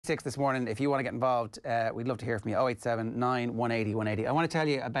6 this morning. If you want to get involved, we'd love to hear from you. 087 9 180 180. I want to tell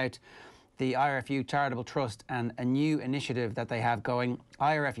you about the IRFU Charitable Trust and a new initiative that they have going.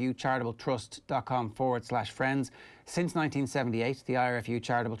 irfucharitabletrust.com/friends. Since 1978, the IRFU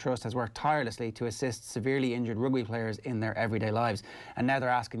Charitable Trust has worked tirelessly to assist severely injured rugby players in their everyday lives. And now they're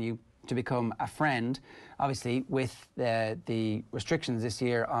asking you to become a friend. Obviously, with the restrictions this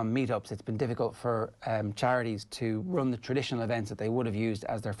year on meetups, it's been difficult for charities to run the traditional events that they would have used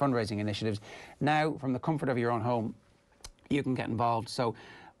as their fundraising initiatives. Now, from the comfort of your own home, you can get involved. So,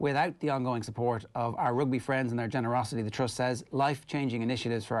 without the ongoing support of our rugby friends and their generosity, the Trust says, life-changing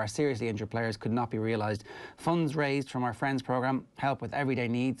initiatives for our seriously injured players could not be realised. Funds raised from our Friends programme help with everyday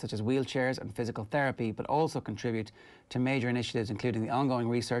needs such as wheelchairs and physical therapy, but also contribute to major initiatives including the ongoing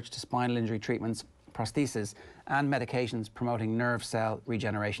research to spinal injury treatments, prosthesis and medications promoting nerve cell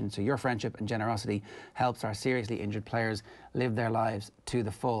regeneration. So your friendship and generosity helps our seriously injured players live their lives to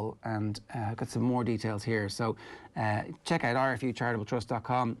the full. And I've got some more details here. So check out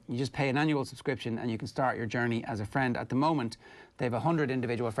irfucharitabletrust.com. You just pay an annual subscription and you can start your journey as a friend. At the moment, they have 100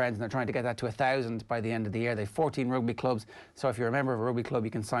 individual friends and they're trying to get that to 1,000 by the end of the year. They have 14 rugby clubs. So if you're a member of a rugby club,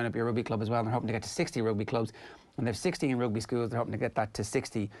 you can sign up your rugby club as well. And they're hoping to get to 60 rugby clubs. And they have 16 rugby schools. They're hoping to get that to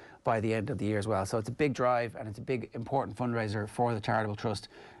 60 by the end of the year as well. So it's a big drive and it's a big, important fundraiser for the Charitable Trust,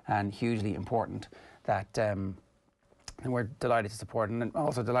 and hugely important that and we're delighted to support. And I'm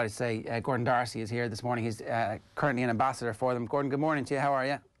also delighted to say Gordon Darcy is here this morning. He's currently an ambassador for them. Gordon, good morning to you. How are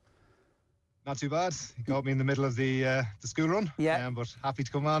you? Not too bad. You got me in the middle of the school run. Yeah. But happy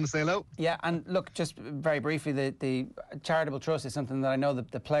to come on and say hello. Yeah, and look, just very briefly, the Charitable Trust is something that I know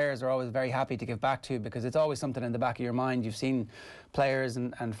that the players are always very happy to give back to, because it's always something in the back of your mind. You've seen players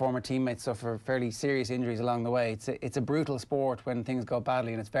and former teammates suffer fairly serious injuries along the way. It's a brutal sport when things go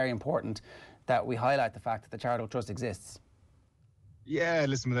badly, and it's very important that we highlight the fact that the Charitable Trust exists. Yeah,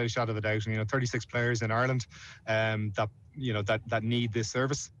 listen, without a shadow of a doubt, 36 players in Ireland that need this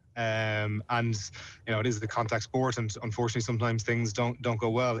service. And it is the contact sport, and unfortunately sometimes things don't go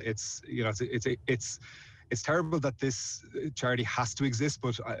well. It's terrible that this charity has to exist,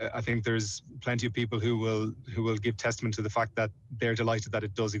 but I think there's plenty of people who will give testament to the fact that they're delighted that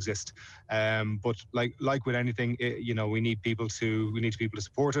it does exist. But like with anything, we need people to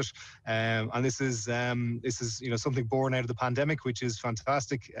support it. And this is something born out of the pandemic, which is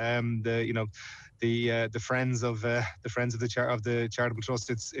fantastic. The friends of the Charitable Trust.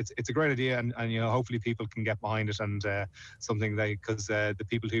 It's a great idea, and hopefully people can get behind it, and something because the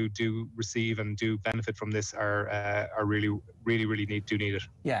people who do receive and do benefit from this are really need it.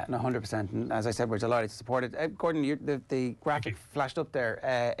 Yeah, no, 100%. And as I said, we're delighted to support it. Gordon, the graphic flashed up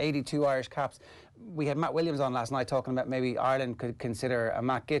there. 82 Irish caps. We had Matt Williams on last night talking about maybe Ireland could consider a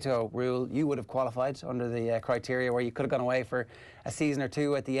Matt Giteau rule. You would have qualified under the criteria where you could have gone away for a season or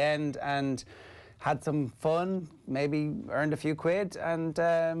two at the end and had some fun, maybe earned a few quid, and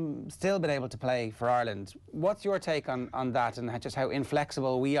still been able to play for Ireland. What's your take on that, and just how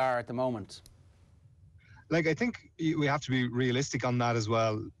inflexible we are at the moment? I think we have to be realistic on that as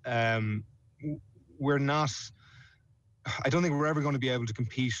well. We're not. I don't think we're ever going to be able to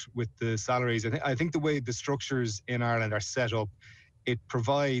compete with the salaries. I think the way the structures in Ireland are set up, it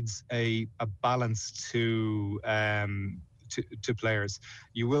provides a balance to players.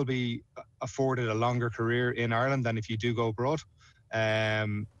 You will be afforded a longer career in Ireland than if you do go abroad,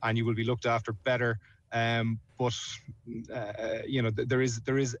 and you will be looked after better. But there is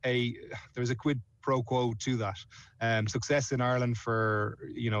a quid pro quo to that. Success in Ireland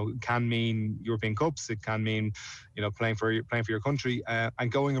can mean European Cups. It can mean playing for your country,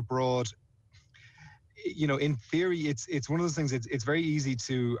 and going abroad. In theory, it's one of those things. It's very easy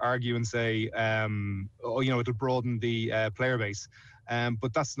to argue and say, it'll broaden the player base,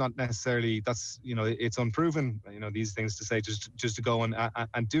 but that's not necessarily. It's unproven. These things to say just to go and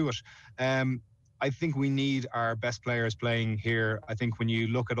do it. I think we need our best players playing here. I think when you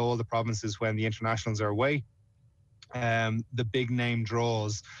look at all the provinces when the internationals are away, the big name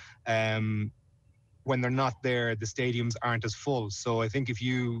draws. When they're not there, the stadiums aren't as full. So I think if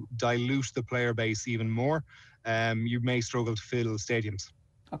you dilute the player base even more, you may struggle to fill stadiums.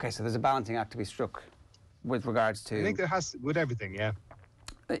 Okay, so there's a balancing act to be struck with regards to... I think there has, with everything, yeah.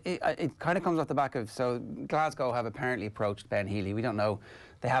 It kind of comes off the back of... So Glasgow have apparently approached Ben Healy. We don't know.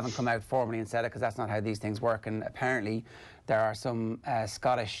 They haven't come out formally and said it, because that's not how these things work. And apparently there are some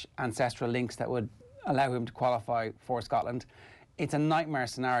Scottish ancestral links that would allow him to qualify for Scotland. It's a nightmare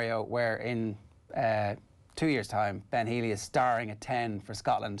scenario where in 2 years' time, Ben Healy is starring at 10 for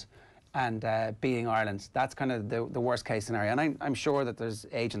Scotland and beating Ireland. That's kind of the worst case scenario. And I'm sure that there's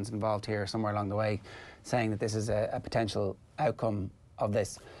agents involved here somewhere along the way saying that this is a potential outcome of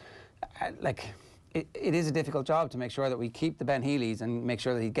this. Like, it is a difficult job to make sure that we keep the Ben Healy's and make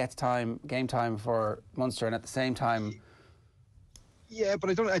sure that he gets game time for Munster, and at the same time. Yeah, but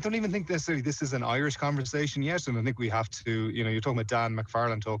I don't even think necessarily this is an Irish conversation yet, and I think we have to, you're talking about Dan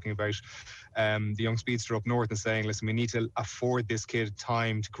McFarlane talking about the young speedster up north and saying, listen, we need to afford this kid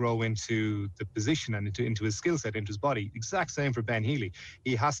time to grow into the position and into his skill set, into his body. Exact same for Ben Healy.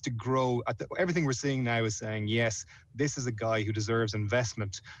 He has to grow. Everything we're seeing now is saying, yes, this is a guy who deserves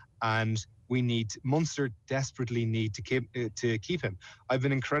investment, and Munster desperately need to keep him. I've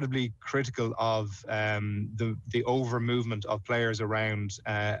been incredibly critical of the over movement of players around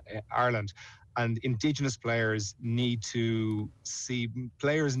Ireland, and Indigenous players need to see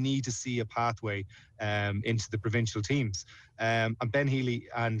a pathway into the provincial teams. And Ben Healy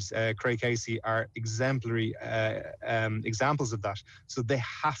and Craig Casey are exemplary examples of that. So they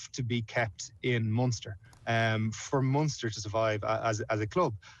have to be kept in Munster for Munster to survive as a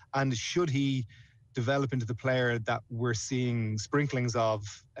club. And should he develop into the player that we're seeing sprinklings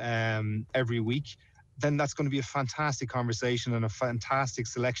of every week, then that's going to be a fantastic conversation and a fantastic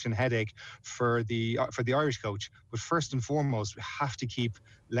selection headache for the Irish coach. But first and foremost, we have to keep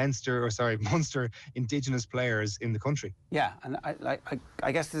Munster Indigenous players in the country. Yeah, and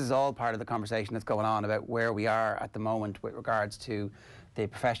I guess this is all part of the conversation that's going on about where we are at the moment with regards to the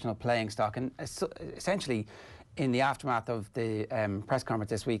professional playing stock. And essentially, in the aftermath of the press conference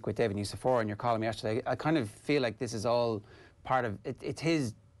this week with David Nucifora and your column yesterday, I kind of feel like this is all part of it. It's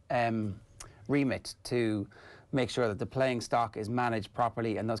his remit to make sure that the playing stock is managed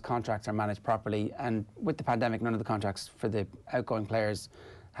properly and those contracts are managed properly. And with the pandemic, none of the contracts for the outgoing players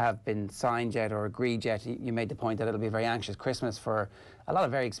have been signed yet or agreed yet. You made the point that it'll be a very anxious Christmas for a lot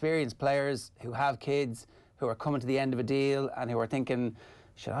of very experienced players who have kids, who are coming to the end of a deal and who are thinking,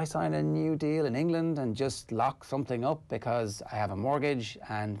 should I sign a new deal in England and just lock something up because I have a mortgage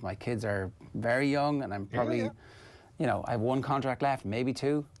and my kids are very young and I'm probably, I have one contract left, maybe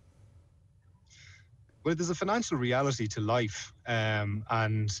two? Well, there's a financial reality to life,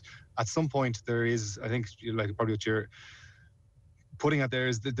 and at some point there is, I think, like probably what you're putting out there,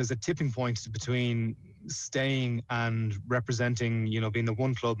 is that there's a tipping point between staying and representing, being the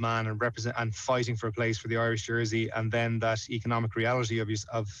one club man and fighting for a place for the Irish jersey, and then that economic reality of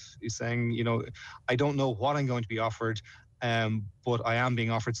saying, I don't know what I'm going to be offered, but I am being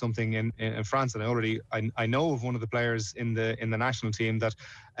offered something in France, and I know of one of the players in the national team that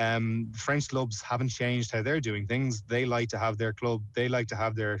French clubs haven't changed how they're doing things. They like to have their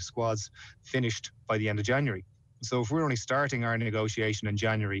squads finished by the end of January. So if we're only starting our negotiation in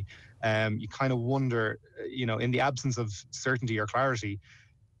January, you kind of wonder, in the absence of certainty or clarity,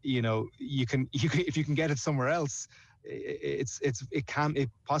 you can if you can get it somewhere else, it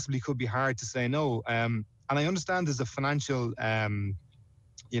possibly could be hard to say no. And I understand there's a financial,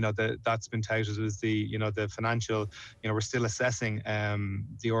 that's been touted as the financial, we're still assessing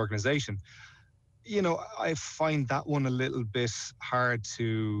the organisation. I find that one a little bit hard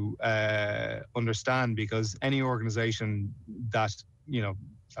to understand, because any organisation that,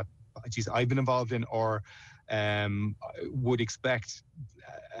 I've been involved in or would expect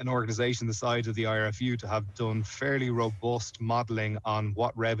an organisation the size of the IRFU to have done fairly robust modelling on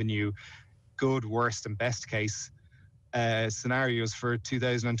what revenue, good, worst and best case scenarios for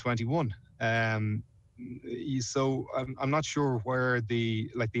 2021. So I'm not sure where the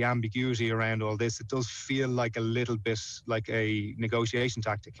ambiguity around all this. It does feel like a little bit like a negotiation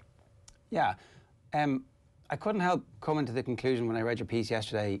tactic. Yeah. I couldn't help coming to the conclusion when I read your piece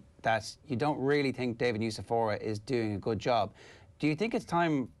yesterday that you don't really think David Nucifora is doing a good job. Do you think it's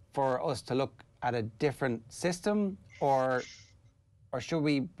time for us to look at a different system, or should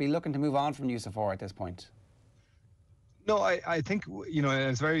we be looking to move on from Nucifora at this point? No, I think,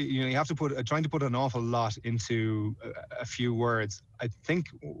 it's very, you have to trying to put an awful lot into a few words. I think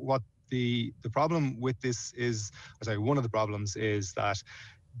what the problem with this is, one of the problems is that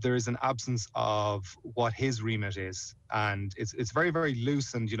there is an absence of what his remit is. And it's very, very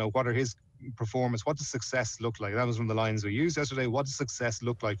loose. And, what are his performance? What does success look like? That was one of the lines we used yesterday. What does success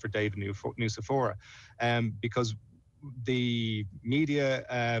look like for David Nucifora? Because the media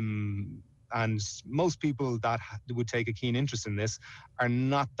and most people that would take a keen interest in this are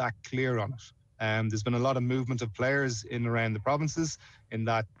not that clear on it. There's been a lot of movement of players in around the provinces in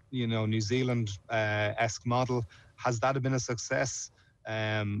that, New Zealand-esque model. Has that been a success?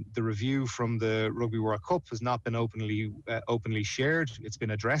 The review from the Rugby World Cup has not been openly shared. It's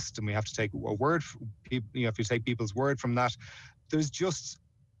been addressed, and we have to take if you take people's word from that. There's just,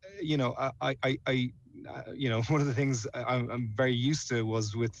 one of the things I'm very used to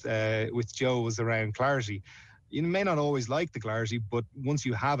was with Joe was around clarity. you may not always like the clarity, but once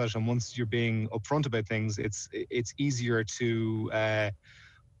you have it and once you're being upfront about things, it's easier to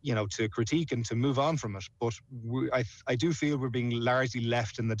to critique and to move on from it. But I do feel we're being largely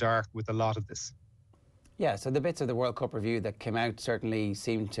left in the dark with a lot of this. Yeah, so the bits of the World Cup review that came out certainly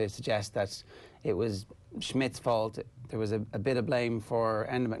seemed to suggest that it was Schmidt's fault. There was a bit of blame for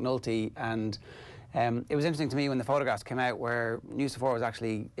Enda McNulty, and it was interesting to me when the photographs came out where Nucifora was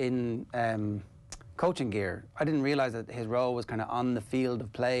actually in coaching gear. I didn't realise that his role was kind of on the field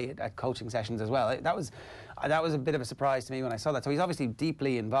of play at coaching sessions as well. That was a bit of a surprise to me when I saw that. So he's obviously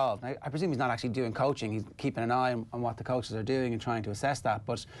deeply involved. I presume he's not actually doing coaching. He's keeping an eye on what the coaches are doing and trying to assess that.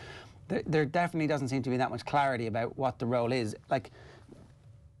 But there definitely doesn't seem to be that much clarity about what the role is. Like,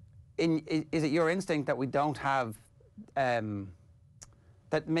 is it your instinct that we don't have,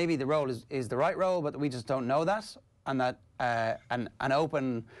 that maybe the role is the right role, but we just don't know that, and that an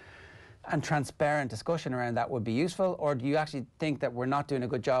open and transparent discussion around that would be useful? Or do you actually think that we're not doing a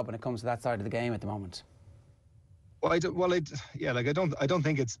good job when it comes to that side of the game at the moment? Well, I don't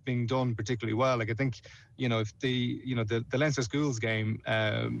think it's being done particularly well. Like, I think, if the Leinster Schools game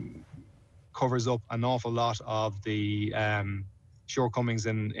covers up an awful lot of the shortcomings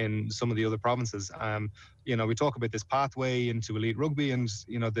in some of the other provinces. We talk about this pathway into elite rugby, and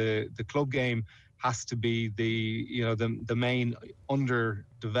the club game has to be the main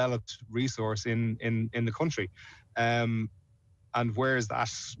underdeveloped resource in the country. And whereas that,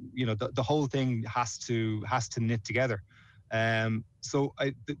 the whole thing has to knit together. So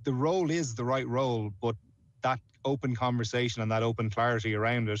the role is the right role, but that open conversation and that open clarity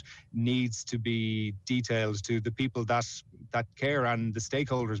around it needs to be detailed to the people that care and the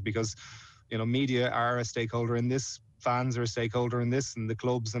stakeholders, because media are a stakeholder in this, fans are a stakeholder in this, and the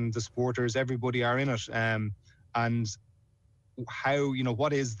clubs and the supporters, everybody are in it. And how,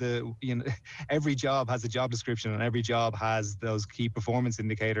 what is the, every job has a job description, and every job has those key performance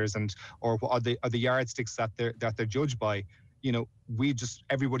indicators, or are the yardsticks that they're judged by.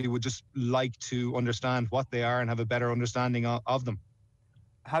 Everybody would just like to understand what they are and have a better understanding of them.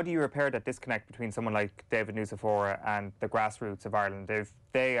 How do you repair that disconnect between someone like David Nucifora and the grassroots of Ireland, if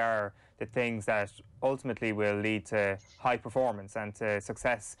they are the things that ultimately will lead to high performance and to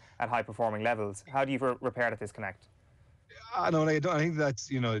success at high performing levels? How do you repair that disconnect? I think that's,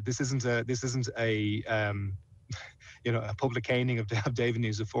 this isn't a a public caning of David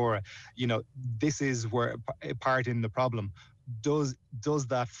Nucifora. This is where part in the problem. Does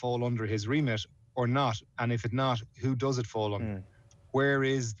that fall under his remit or not? And if it not, who does it fall under? Where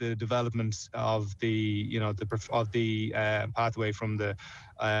is the development of the pathway from the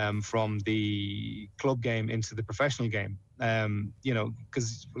club game into the professional game?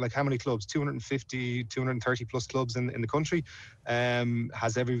 Because like, how many clubs? 250, 230 plus clubs in the country.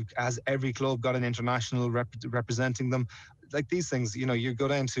 Has every club got an international representing them? Like, these things, you go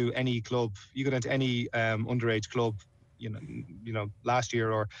down to any club, you go down to any underage club, last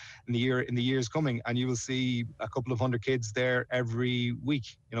year or in the years coming, and you will see a couple of hundred kids there every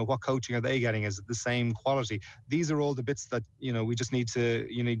week. What coaching are they getting? Is it the same quality? These are all the bits that we just need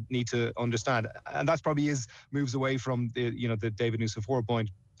to understand, and that probably moves away from the David Nucifora point.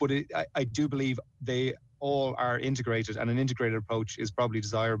 But I do believe they all are integrated, and an integrated approach is probably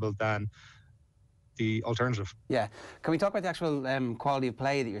desirable than the alternative. Yeah. Can we talk about the actual quality of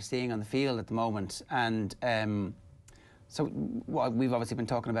play that you're seeing on the field at the moment? And so we've obviously been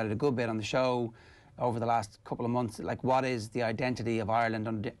talking about it a good bit on the show over the last couple of months. Like, what is the identity of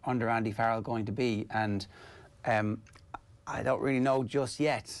Ireland under Andy Farrell going to be? And I don't really know just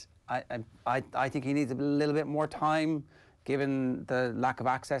yet. I think he needs a little bit more time, given the lack of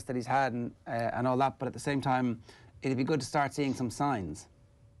access that he's had and all that. But at the same time, it'd be good to start seeing some signs.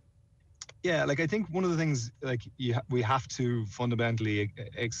 Yeah, like, I think one of the things, like, we have to fundamentally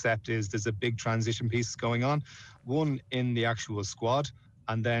accept is there's a big transition piece going on. One, in the actual squad,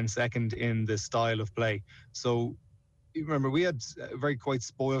 and then second, in the style of play. So remember, we had quite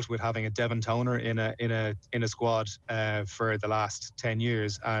spoilt with having a Devon Toner in a squad for the last 10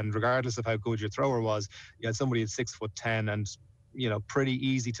 years, and regardless of how good your thrower was, you had somebody at 6'10" and pretty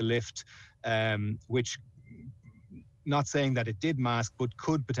easy to lift, which, not saying that it did mask, but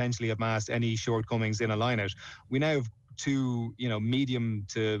could potentially have masked any shortcomings in a lineout. We now have two, medium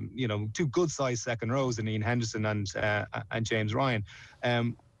to, two good-sized second rows in Ian Henderson and James Ryan,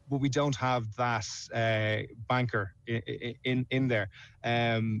 but we don't have that banker in there.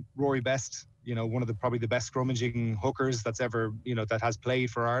 Rory Best one of the probably the best scrummaging hookers that's ever, that has played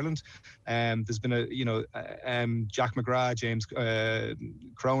for Ireland. There's been Jack McGrath, James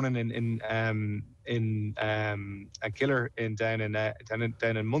Cronin in a killer down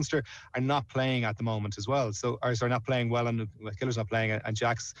in Munster are not playing at the moment as well. So, not playing well, and Killer's not playing, and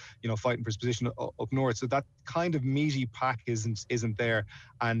Jack's fighting for his position up north. So that kind of meaty pack isn't there,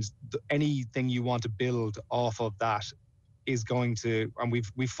 and anything you want to build off of that is going to, and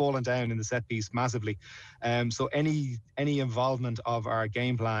we've fallen down in the set piece massively. So any involvement of our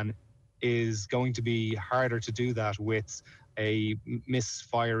game plan is going to be harder to do that with a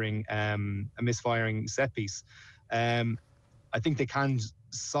misfiring set piece. I think they can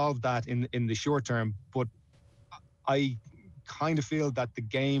solve that in the short term, but I kind of feel that the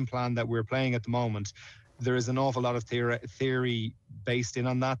game plan that we're playing at the moment, there is an awful lot of theory based in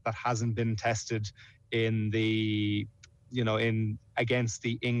on that hasn't been tested in the against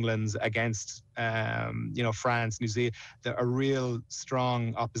the Englands, against France, New Zealand, a real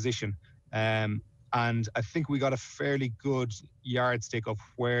strong opposition. And I think we got a fairly good yardstick of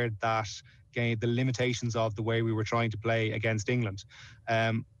where that game, the limitations of the way we were trying to play against England.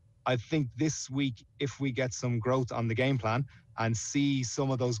 I think this week, if we get some growth on the game plan and see some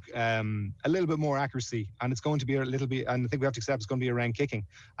of those, a little bit more accuracy, and it's going to be a little bit, and I think we have to accept it's going to be around kicking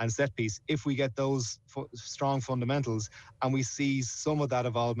and set piece. If we get those strong fundamentals and we see some of that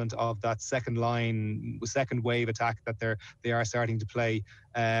involvement of that second wave attack that they are starting to play,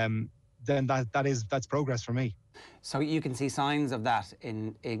 then that's progress for me. So you can see signs of that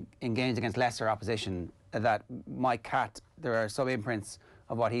in games against lesser opposition, that Mike Catt, there are some imprints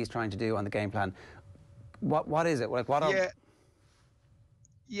of what he's trying to do on the game plan. What is it? Like, what are...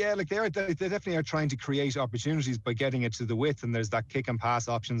 Yeah, like they definitely are trying to create opportunities by getting it to the width, and there's that kick and pass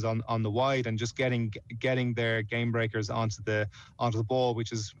options on the wide, and just getting their game breakers onto the ball,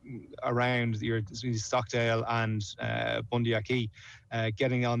 which is around your Stockdale and Bundy Aki,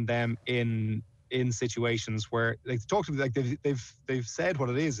 getting on them in situations where they've talked about, like they've said what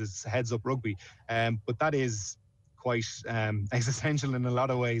it is. It's heads up rugby, but that is quite existential in a lot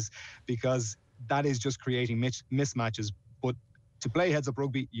of ways, because that is just creating mismatches. But to play heads up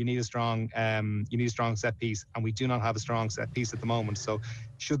rugby, you need a strong set piece, and we do not have a strong set piece at the moment. So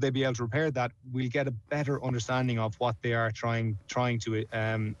should they be able to repair that, we'll get a better understanding of what they are trying to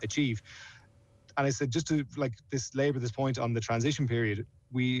achieve. And I said, just to labor this point on the transition period,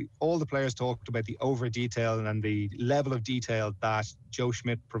 all the players talked about the over detail and the level of detail that Joe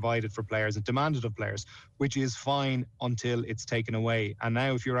Schmidt provided for players and demanded of players, which is fine until it's taken away. And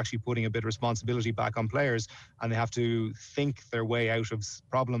now if you're actually putting a bit of responsibility back on players and they have to think their way out of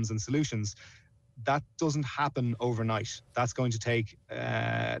problems and solutions, that doesn't happen overnight. That is going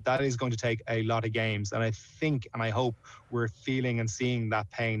to take a lot of games. And I think, and I hope, we're feeling and seeing that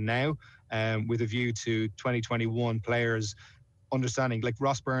pain now, with a view to 2021 players understanding. Like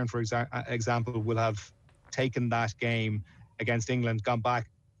Ross Byrne, for example, will have taken that game against England, gone back,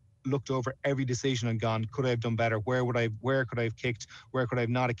 looked over every decision and gone, could I have done better? Where could I have kicked? Where could I have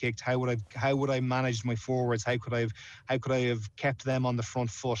not have kicked? How would I manage my forwards? How could I have kept them on the front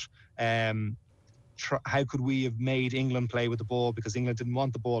foot? How could we have made England play with the ball because England didn't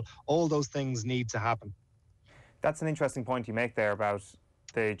want the ball? All those things need to happen. That's an interesting point you make there about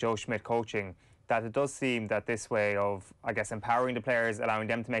the Joe Schmidt coaching, that it does seem that this way of, I guess, empowering the players, allowing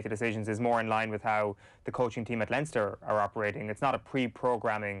them to make the decisions, is more in line with how the coaching team at Leinster are operating. It's not a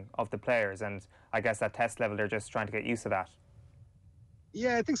pre-programming of the players, and I guess at test level they're just trying to get used to that.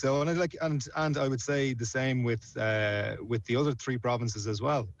 Yeah, I think so, and I would say the same with the other three provinces as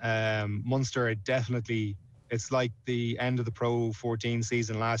well. Munster definitely, it's like the end of the Pro 14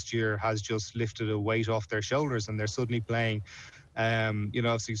 season last year has just lifted a weight off their shoulders, and they're suddenly playing.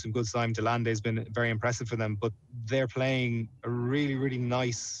 Obviously some good. Simon Delande has been very impressive for them, but they're playing a really, really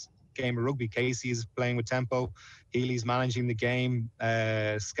nice game of rugby. Casey is playing with tempo. Healy's managing the game.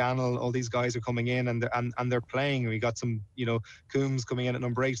 Scannell, all these guys are coming in and they're playing. We got some, Coombs coming in at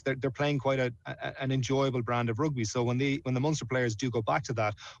number 8. They're playing quite an enjoyable brand of rugby. So when the Munster players do go back to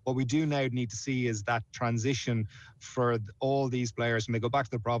that, what we do now need to see is that transition for all these players when they go back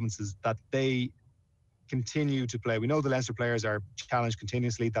to their provinces, that they continue to play. We know the Leinster players are challenged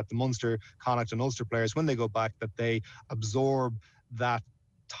continuously, that the Munster, Connacht and Ulster players, when they go back, that they absorb that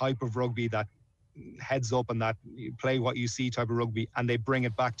type of rugby, that heads up and that play what you see type of rugby, and they bring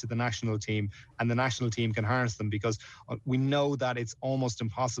it back to the national team, and the national team can harness them, because we know that it's almost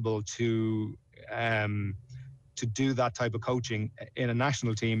impossible to do that type of coaching in a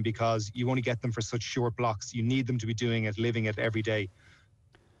national team, because you only get them for such short blocks. You need them to be doing it, living it every day.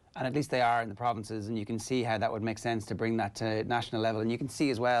 And at least they are in the provinces, and you can see how that would make sense to bring that to national level. And you can see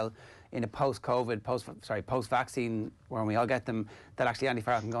as well in a post-COVID, post-vaccine, when we all get them, that actually Andy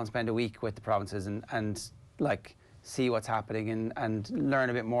Farrell can go and spend a week with the provinces and like see what's happening and learn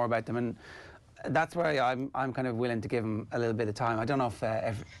a bit more about them. And that's why I'm kind of willing to give him a little bit of time. I don't know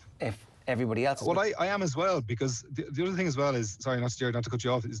if everybody else is. Well, I am as well, because the other thing as well is, sorry, not to cut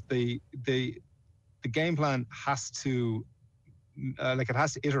you off, is the game plan has to it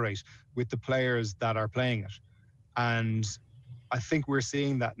has to iterate with the players that are playing it. And I think we're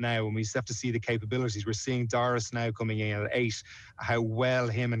seeing that now, and we just have to see the capabilities. We're seeing Doris now coming in at 8, how well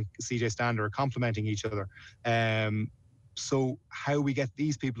him and CJ Stander are complementing each other. So how we get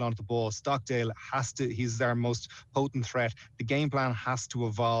these people onto the ball, Stockdale he's our most potent threat. The game plan has to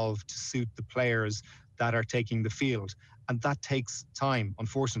evolve to suit the players that are taking the field. And that takes time,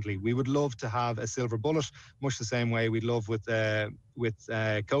 unfortunately. We would love to have a silver bullet, much the same way we'd love with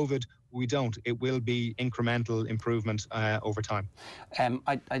COVID. We don't. It will be incremental improvement over time.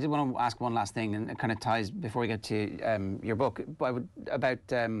 I did want to ask one last thing, and it kind of ties before we get to your book, about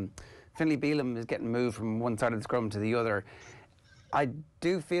Finlay Beelum is getting moved from one side of the scrum to the other. I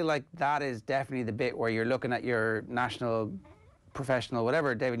do feel like that is definitely the bit where you're looking at your national, professional,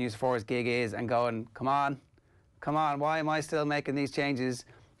 whatever David Nucifor's gig is, and going, come on, why am I still making these changes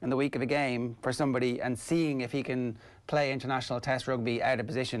in the week of a game for somebody, and seeing if he can play international test rugby out of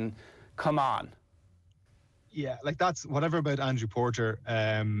position? Come on. Yeah, like that's whatever about Andrew Porter,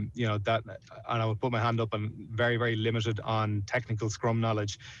 that, and I would put my hand up, and very, very limited on technical scrum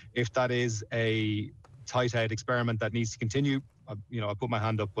knowledge. If that is a tight-head experiment that needs to continue, I put my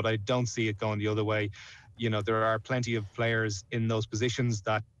hand up, but I don't see it going the other way. There are plenty of players in those positions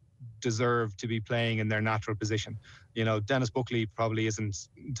that deserve to be playing in their natural position. Dennis Buckley probably isn't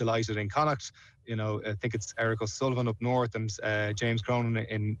delighted in Connacht. I think it's Eric O'Sullivan up north and James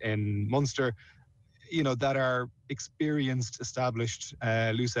Cronin in Munster, that are experienced, established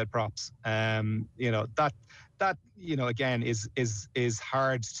loosehead props. That again is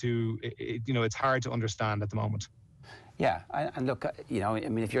hard to, it's hard to understand at the moment. Yeah, and look,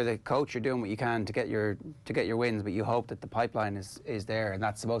 if you're the coach, you're doing what you can to get your wins, but you hope that the pipeline is there, and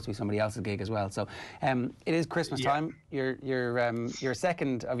that's supposed to be somebody else's gig as well. So, it is Christmas time. Your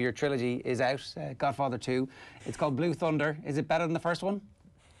second of your trilogy is out, Godfather 2. It's called Blue Thunder. Is it better than the first one?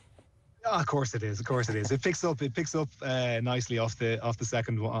 Oh, of course it is. It picks up nicely off the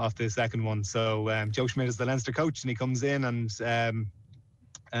second one. So Joe Schmidt is the Leinster coach, and he comes in, and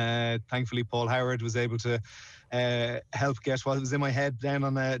thankfully Paul Howard was able to help get what was in my head down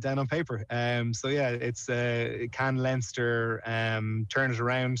on paper. So yeah, it's can Leinster turn it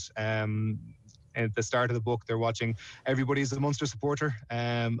around? At the start of the book, they're watching. Everybody's a Munster supporter,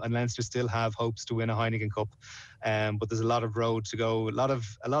 and Leinster still have hopes to win a Heineken Cup. But there's a lot of road to go. A lot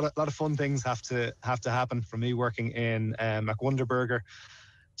of fun things have to happen. From me working in McWonderburger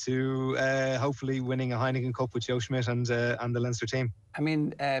to hopefully winning a Heineken Cup with Joe Schmidt and the Leinster team.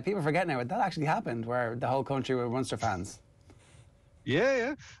 People forget now that actually happened, where the whole country were Munster fans.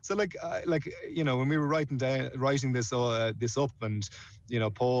 Yeah. So when we were writing this up, and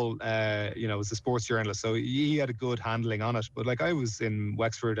Paul was a sports journalist, so he had a good handling on it. But I was in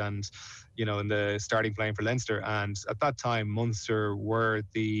Wexford and in the starting playing for Leinster, and at that time Munster were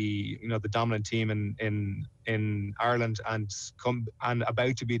the dominant team in Ireland, and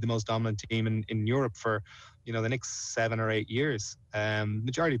about to be the most dominant team in Europe for the next 7 or 8 years.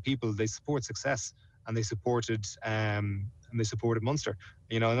 Majority of people, they support success, and they supported Munster,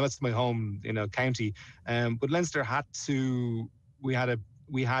 and that's my home, county. But Leinster had to. We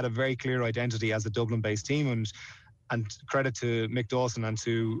had a very clear identity as a Dublin-based team, and credit to Mick Dawson and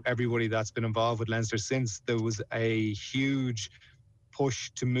to everybody that's been involved with Leinster since. There was a huge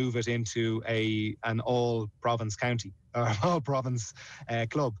push to move it into an all-province county, or all-province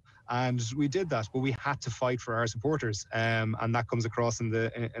club. And we did that, but we had to fight for our supporters, and that comes across in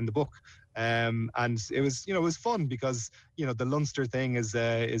the book. And it was fun, because the Leinster thing is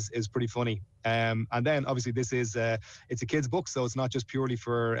pretty funny. And then obviously this is it's a kids' book, so it's not just purely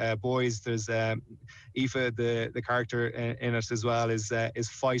for boys. There's Aoife, the character in it as well, is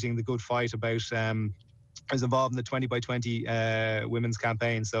fighting the good fight about. Is involved in the 20 by 20 women's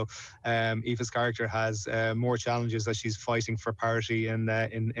campaign. So Aoife's character has more challenges as she's fighting for parity in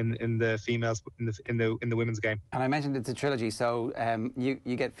the females in the women's game. And I mentioned it's a trilogy, so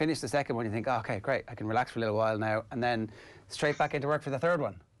you get finished the second one, you think, oh, okay, great, I can relax for a little while now, and then straight back into work for the third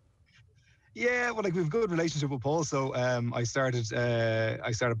one. Yeah, well, we've a good relationship with Paul, so I started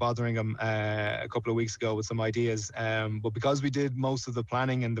bothering him a couple of weeks ago with some ideas. But because we did most of the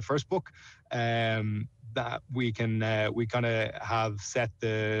planning in the first book, that we kind of have set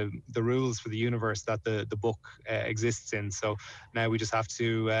the rules for the universe that the book exists in. So now we just have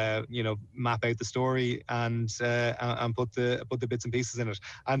to map out the story and put the bits and pieces in it.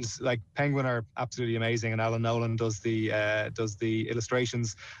 And like Penguin are absolutely amazing, and Alan Nolan does the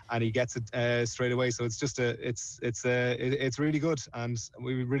illustrations, and he gets it straight away. So it's just it's really good, and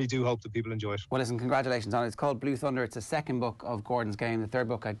we really do hope that people enjoy it. Well, listen, congratulations on it. It's called Blue Thunder. It's the second book of Gordon's Game. The third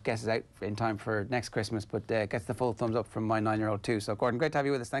book, I guess, is out in time for next Christmas, but gets the full thumbs up from my 9-year-old too. So, Gordon, great to have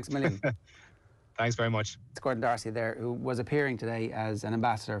you with us. Thanks a million. Thanks very much. It's Gordon Darcy there, who was appearing today as an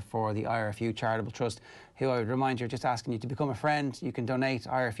ambassador for the IRFU Charitable Trust, who I would remind you, just asking you to become a friend. You can donate.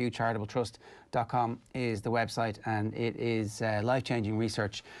 IRFUcharitabletrust.com is the website, and it is life-changing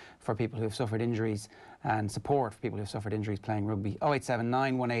research for people who have suffered injuries and support for people who have suffered injuries playing rugby.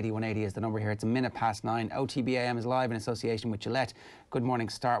 0879 180 180 is the number here. It's 9:01. OTB AM is live in association with Gillette. Good morning,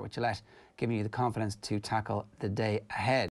 start with Gillette, giving you the confidence to tackle the day ahead.